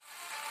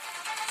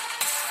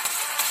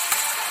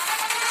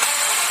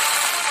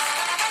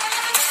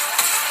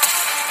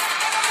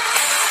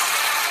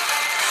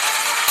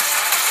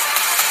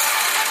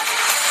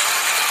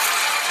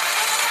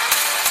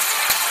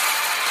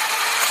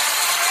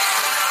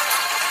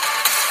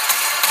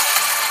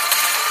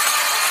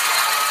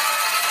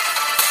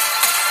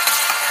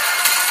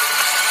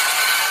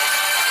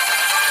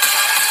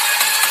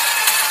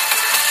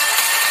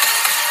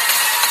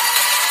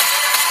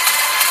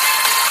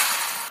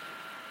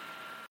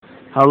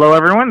Hello,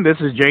 everyone. This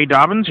is Jay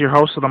Dobbins, your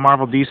host of the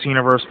Marvel DC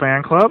Universe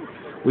Fan Club.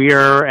 We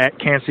are at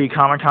Kansas City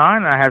Comic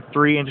Con. I have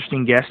three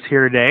interesting guests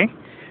here today.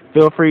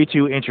 Feel free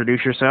to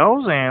introduce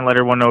yourselves and let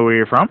everyone know where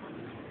you're from.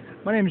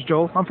 My name is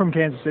Joel. I'm from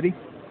Kansas City.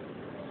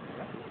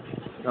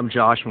 I'm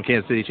Josh from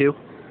Kansas City, too.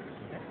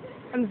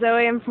 I'm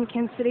Zoe. I'm from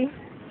Kansas City.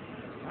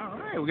 All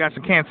right, we got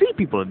some Kansas City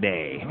people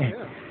today.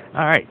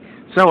 All right.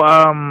 So,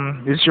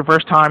 is this your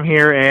first time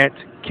here at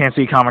Kansas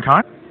City Comic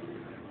Con?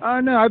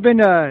 No, I've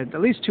been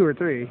at least 2 or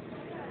 3.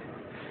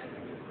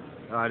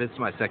 This is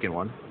my second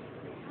one.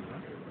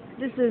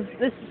 This is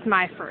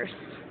my first.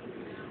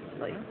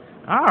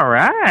 All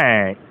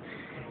right.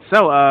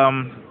 So,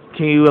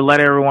 can you let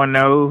everyone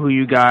know who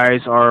you guys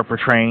are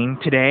portraying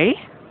today?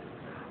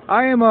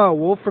 I am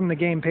Wolf from the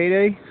game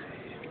Payday.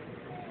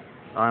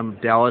 I'm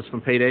Dallas from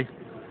Payday.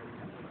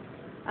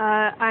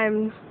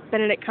 I'm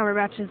Benedict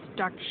Cumberbatch as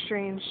Doctor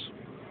Strange.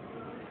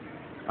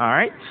 All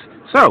right.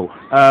 So,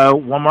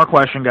 one more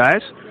question,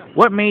 guys.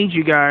 What made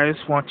you guys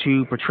want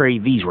to portray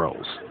these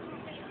roles?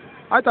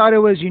 I thought it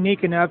was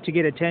unique enough to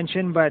get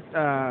attention, but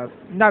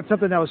not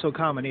something that was so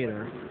common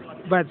either.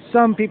 But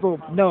some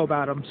people know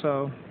about them,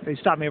 so they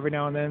stop me every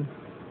now and then.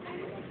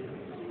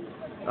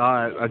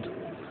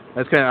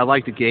 I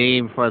like the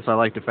game, plus I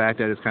like the fact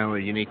that it's kind of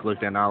a unique look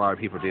that not a lot of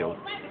people do.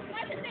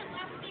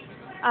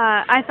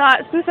 I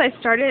thought since I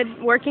started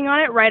working on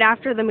it right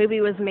after the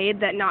movie was made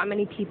that not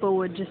many people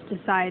would just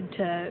decide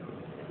to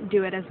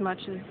do it as much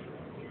as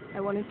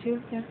I wanted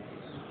to. Yeah.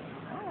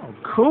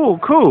 Oh,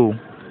 cool.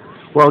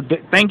 Well,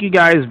 thank you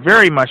guys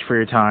very much for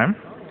your time.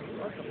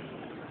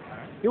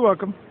 You're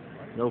welcome.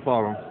 No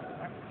problem.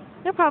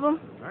 No problem.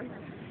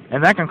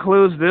 And that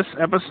concludes this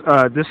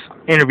this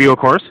interview, of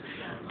course.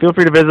 Feel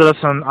free to visit us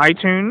on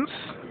iTunes.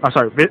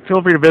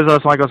 Feel free to visit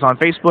us and like us on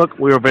Facebook.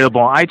 We are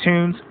available on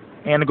iTunes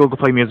and the Google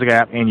Play Music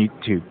app and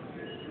YouTube.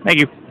 Thank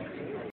you.